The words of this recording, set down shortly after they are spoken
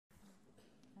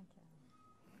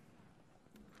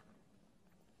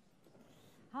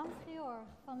Hans Georg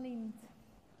van Liemt,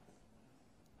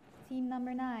 team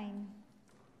number 9.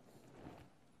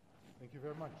 Thank you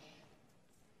very much.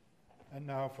 And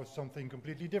now for something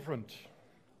completely different.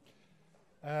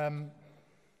 Where's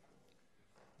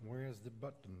the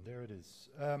button? There it is.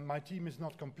 My team is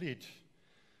not complete.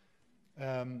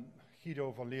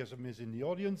 Guido van Leersum is in the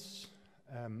audience.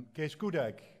 Kees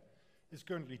Koedijk is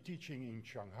currently teaching in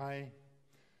Shanghai.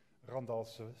 Randal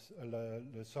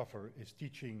Le Saffer is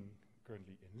teaching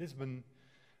currently in Lisbon.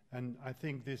 And I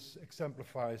think this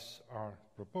exemplifies our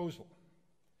proposal.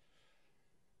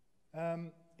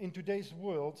 In today's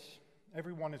world,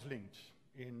 everyone is linked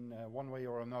in one way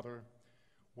or another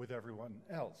with everyone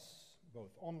else,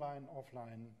 both online,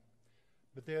 offline,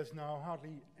 but there's now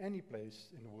hardly any place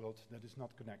in the world that is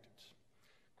not connected,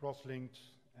 cross-linked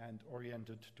and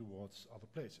oriented towards other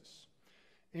places.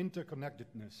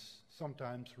 Interconnectedness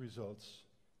sometimes results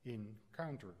in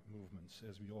counter-movements,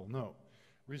 as we all know.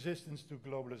 Resistance to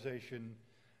globalization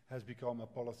has become a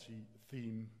policy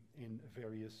theme in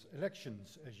various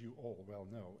elections, as you all well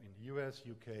know, in the US,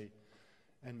 UK,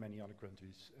 and many other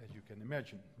countries, as you can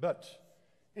imagine. But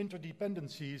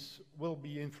interdependencies will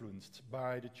be influenced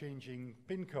by the changing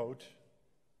PIN code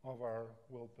of our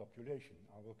world population.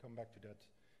 I will come back to that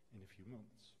in a few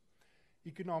moments.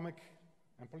 Economic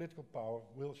and political power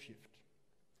will shift.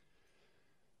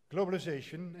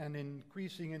 Globalization and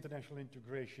increasing international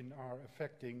integration are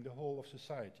affecting the whole of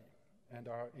society and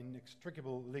are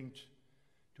inextricably linked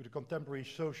to the contemporary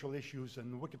social issues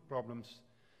and wicked problems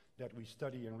that we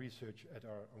study and research at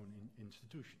our own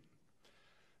institution.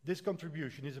 This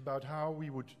contribution is about how we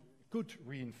could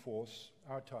reinforce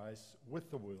our ties with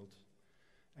the world,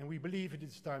 and we believe it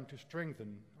is time to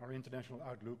strengthen our international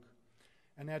outlook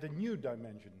and add a new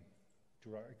dimension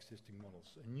to our existing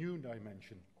models, a new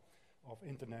dimension of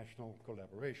international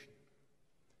collaboration.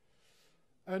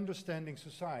 Understanding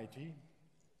society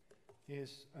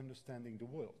is understanding the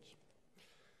world.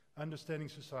 Understanding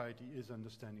society is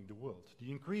understanding the world. The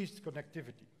increased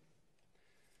connectivity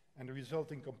and the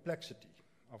resulting complexity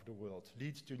of the world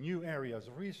leads to new areas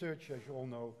of research. As you all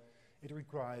know, it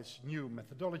requires new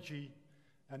methodology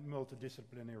and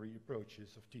multidisciplinary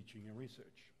approaches of teaching and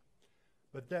research.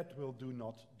 But that will do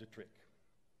not the trick.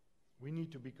 We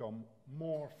need to become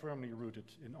more firmly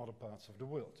rooted in other parts of the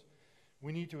world.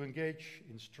 We need to engage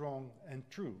in strong and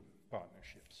true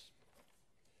partnerships.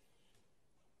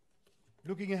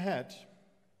 Looking ahead,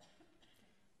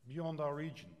 beyond our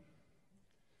region,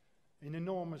 an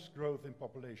enormous growth in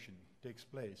population takes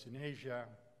place in Asia,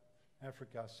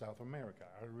 Africa, South America.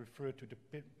 I refer to the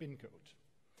PIN code.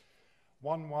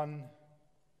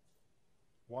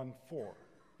 1114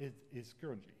 it is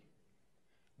currently.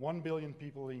 1 billion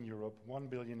people in Europe, 1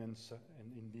 billion in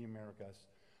the Americas,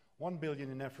 1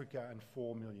 billion in Africa, and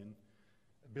 4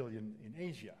 billion in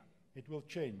Asia. It will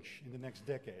change in the next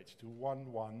decades to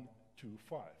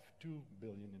 1125, 2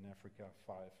 billion in Africa,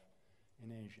 5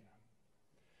 in Asia.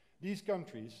 These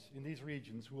countries in these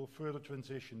regions will further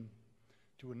transition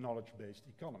to a knowledge-based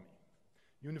economy.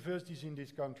 Universities in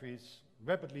these countries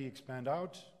rapidly expand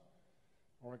out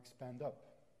or expand up.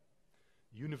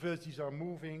 Universities are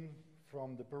moving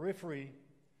from the periphery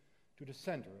to the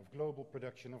center of global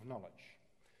production of knowledge.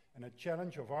 And a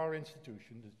challenge of our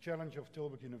institution, the challenge of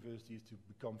Tilburg University, is to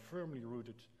become firmly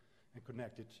rooted and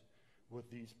connected with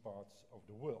these parts of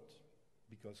the world,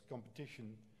 because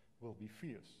competition will be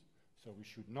fierce. So we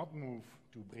should not move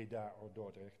to Breda or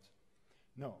Dordrecht.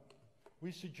 No,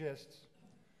 we suggest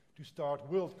to start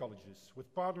world colleges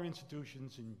with partner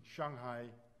institutions in Shanghai,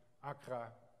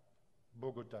 Accra,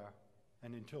 Bogota,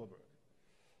 and in Tilburg.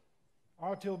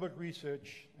 Our Tilburg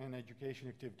research and education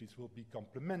activities will be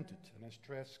complemented, and I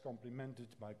stress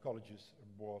complemented by colleges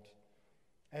abroad,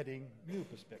 adding new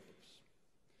perspectives.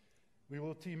 We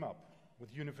will team up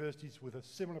with universities with a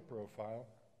similar profile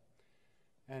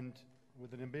and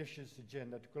with an ambitious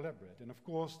agenda to collaborate. And of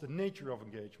course, the nature of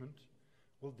engagement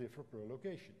will differ per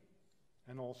location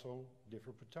and also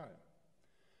differ per time.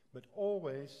 But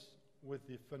always with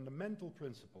the fundamental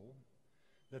principle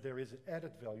that there is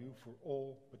added value for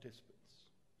all participants.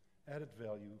 Added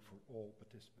value for all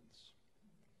participants.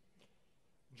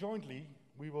 Jointly,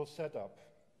 we will set up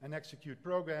and execute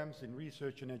programs in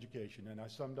research and education, and I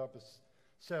summed up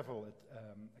several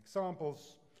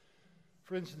examples.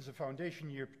 For instance, a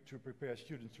foundation year to prepare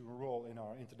students to enroll in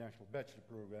our international bachelor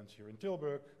programs here in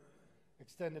Tilburg,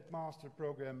 extended master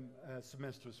program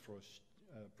semesters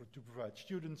to provide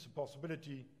students a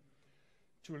possibility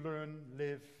to learn,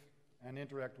 live, and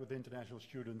interact with international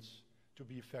students to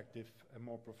be effective and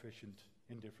more proficient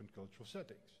in different cultural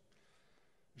settings.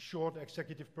 Short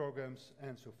executive programs,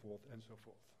 and so forth and so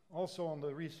forth. Also on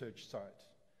the research side,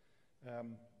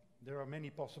 there are many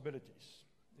possibilities.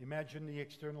 Imagine the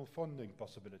external funding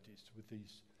possibilities with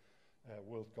these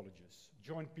world colleges,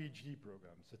 joint PhD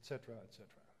programs, etc., etc.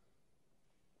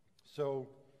 So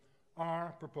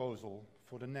our proposal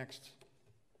for the next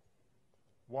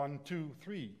 1, 2,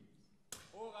 3.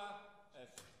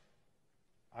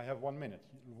 I have 1 minute.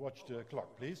 Watch the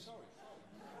clock, please.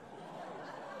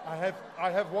 I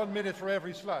have 1 minute for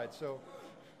every slide. So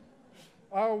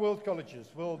our world colleges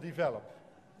will develop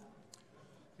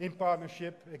in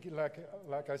partnership,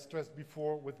 like I stressed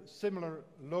before, with similar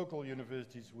local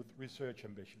universities with research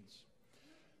ambitions.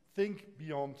 Think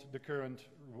beyond the current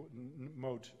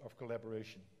mode of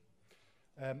collaboration.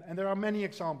 And there are many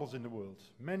examples in the world,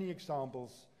 many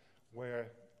examples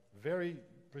where very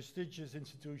prestigious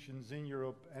institutions in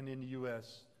Europe and in the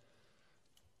US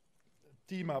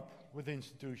team up with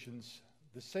institutions,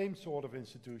 the same sort of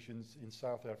institutions in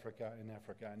South Africa, in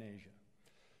Africa and Asia,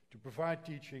 to provide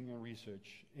teaching and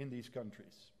research in these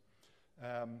countries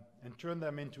and turn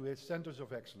them into centers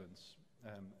of excellence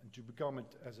and to become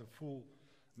it as a full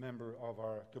member of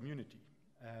our community.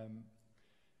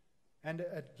 And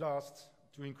at last,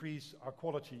 to increase our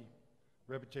quality,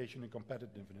 reputation and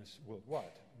competitiveness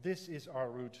worldwide. This is our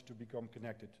route to become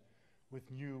connected with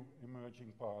new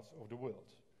emerging parts of the world.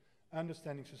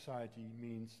 Understanding society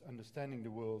means understanding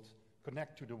the world,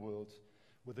 connect to the world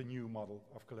with a new model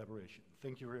of collaboration.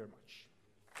 Thank you very much.